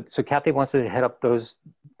 Okay, so Kathy wants to head up those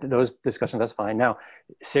discussions, that's fine. Now,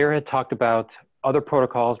 Sarah had talked about other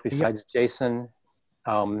protocols besides JSON.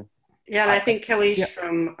 Yeah, and I think Kalish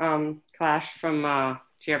from Clash from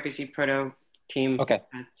gRPC Proto team. Okay.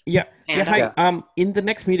 Hi. In the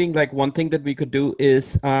next meeting, like one thing that we could do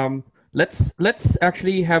is let's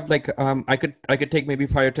actually have like I could take maybe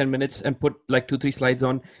 5 or 10 minutes and put like 2-3 slides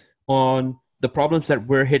on the problems that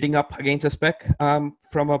we're hitting up against a spec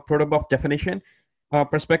from a protobuf definition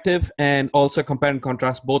perspective, and also compare and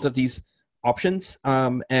contrast both of these options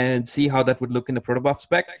and see how that would look in the protobuf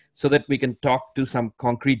spec, so that we can talk to some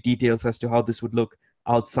concrete details as to how this would look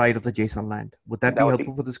outside of the JSON land. Would that be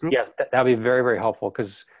helpful for this group? Yes, that would be very, very helpful,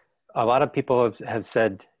 because a lot of people have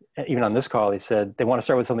said, even on this call, they said they want to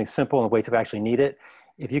start with something simple and wait till we actually need it.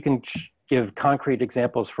 If you can give concrete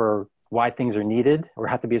examples for why things are needed or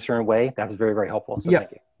have to be a certain way, that's very, very helpful. So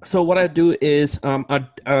thank you. So what I do is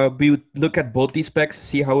we would look at both these specs,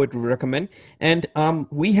 see how it would recommend. And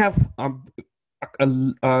we have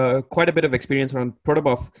quite a bit of experience around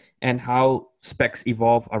protobuf and how specs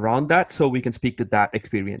evolve around that. So we can speak to that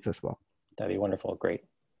experience as well. That'd be wonderful. Great.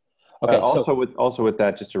 Okay. Also with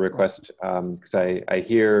that, just a request, because I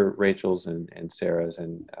hear Rachel's and Sarah's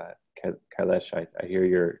and Kailesh, I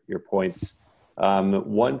hear your points.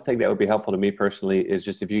 One thing that would be helpful to me personally is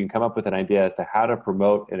just if you can come up with an idea as to how to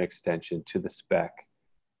promote an extension to the spec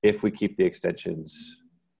if we keep the extensions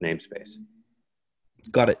namespace.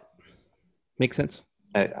 Got it. Makes sense.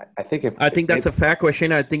 I think that's a fair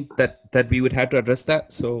question. I think that we would have to address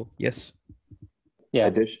that. So yes. Yeah.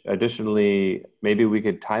 Additionally, maybe we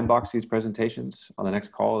could time box these presentations on the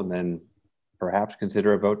next call and then perhaps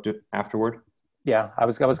consider a vote afterward. Yeah, I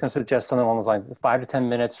was going to suggest something along those lines, 5 to 10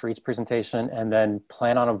 minutes for each presentation, and then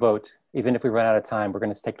plan on a vote. Even if we run out of time, we're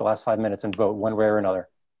going to take the last 5 minutes and vote one way or another.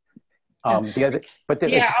 Although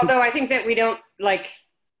I think that we don't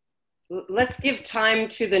let's give time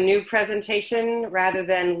to the new presentation rather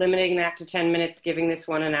than limiting that to 10 minutes, giving this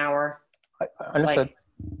one an hour. Understood.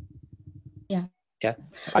 Yeah.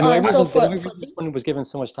 I mean, the one was given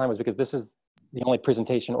so much time was because this is the only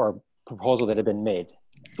presentation or proposal that had been made.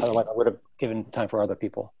 Otherwise, I would have given time for other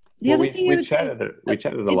people. The other thing we chatted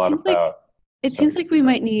a lot about. It seems like we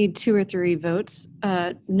might need 2 or 3 votes,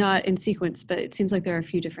 not in sequence, but it seems like there are a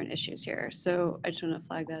few different issues here. So I just want to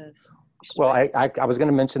flag that as. Well, I was going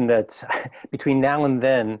to mention that between now and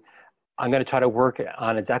then, I'm going to try to work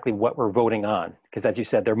on exactly what we're voting on. Because as you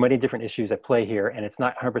said, there are many different issues at play here, and it's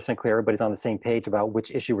not 100% clear everybody's on the same page about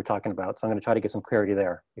which issue we're talking about. So I'm going to try to get some clarity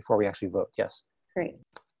there before we actually vote. Yes. Great.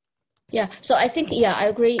 Yeah, so I think, I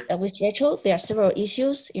agree with Rachel. There are several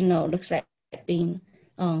issues, looks like being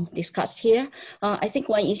discussed here. I think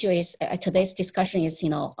one issue is today's discussion is,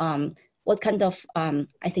 what kind of,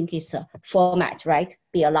 I think is a format, right?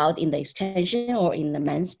 Be allowed in the extension or in the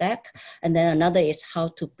main spec. And then another is how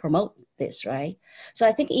to promote this, right? So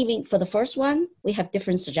I think even for the first one, we have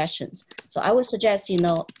different suggestions. So I would suggest,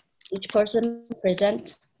 each person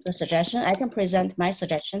present the suggestion. I can present my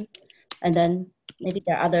suggestion, and then maybe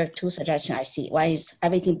there are other two suggestions I see. One is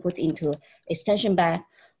everything put into extension bag,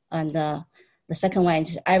 and the second one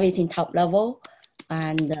is everything top level.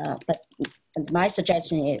 And but my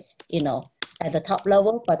suggestion is, at the top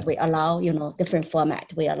level, but we allow, different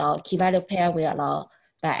format. We allow key value pair, we allow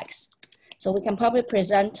bags. So we can probably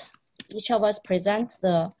present, each of us present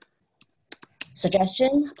the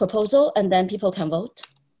suggestion, proposal, and then people can vote.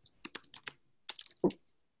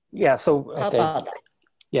 Yeah, so, How about that?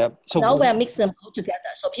 Yeah. So now we're mixing them all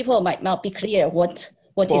together, so people might not be clear what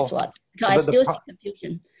is what. Because I still see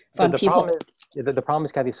confusion from people. The problem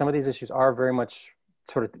is, Kathy, some of these issues are very much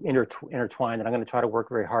sort of intertwined, and I'm going to try to work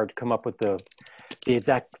very hard to come up with the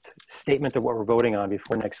exact statement of what we're voting on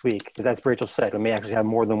before next week, because as Rachel said, we may actually have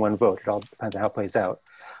more than one vote. It all depends on how it plays out.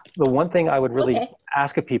 The one thing I would really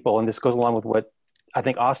ask of people, and this goes along with what I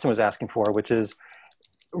think Austin was asking for, which is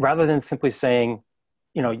rather than simply saying,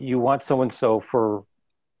 you want so-and-so for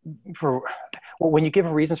when you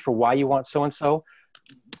give reasons for why you want so-and-so,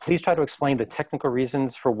 please try to explain the technical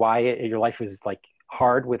reasons for why your life is like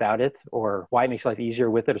hard without it, or why it makes your life easier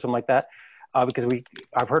with it, or something like that. Because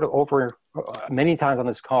I've heard over many times on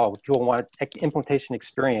this call, people want implementation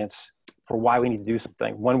experience for why we need to do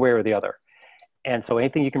something one way or the other. And so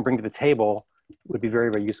anything you can bring to the table would be very,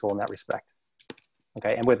 very useful in that respect.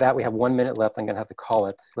 Okay, and with that, we have 1 minute left. I'm gonna have to call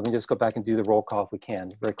it. Let me just go back and do the roll call if we can,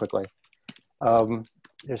 very quickly.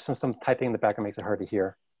 There's some typing in the background makes it hard to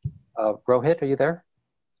hear. Rohit, are you there?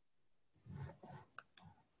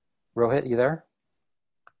 Rohit, you there?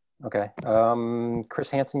 Okay,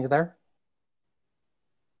 Chris Hansen, you there?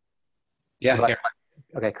 Yeah, here.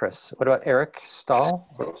 Okay, Chris. What about Eric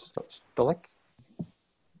Stolik?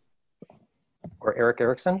 Or Eric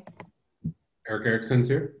Erickson? Eric Erickson's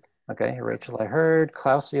here. Okay, Rachel, I heard.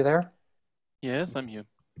 Klaus, are you there? Yes, I'm here.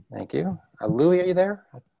 Thank you. Louis, are you there?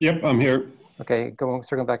 Yep, I'm here. Okay,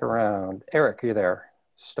 circling back around. Eric, are you there?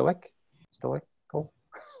 Stoic? Cool.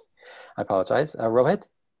 I apologize. Rohit?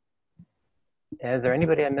 Is there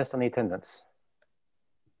anybody I missed on the attendance?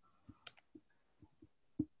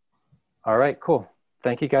 All right, cool.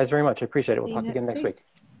 Thank you guys very much. I appreciate it. We'll talk again next week.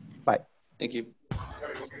 Bye. Thank you.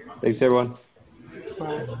 Thanks, everyone.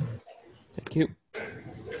 Thank you.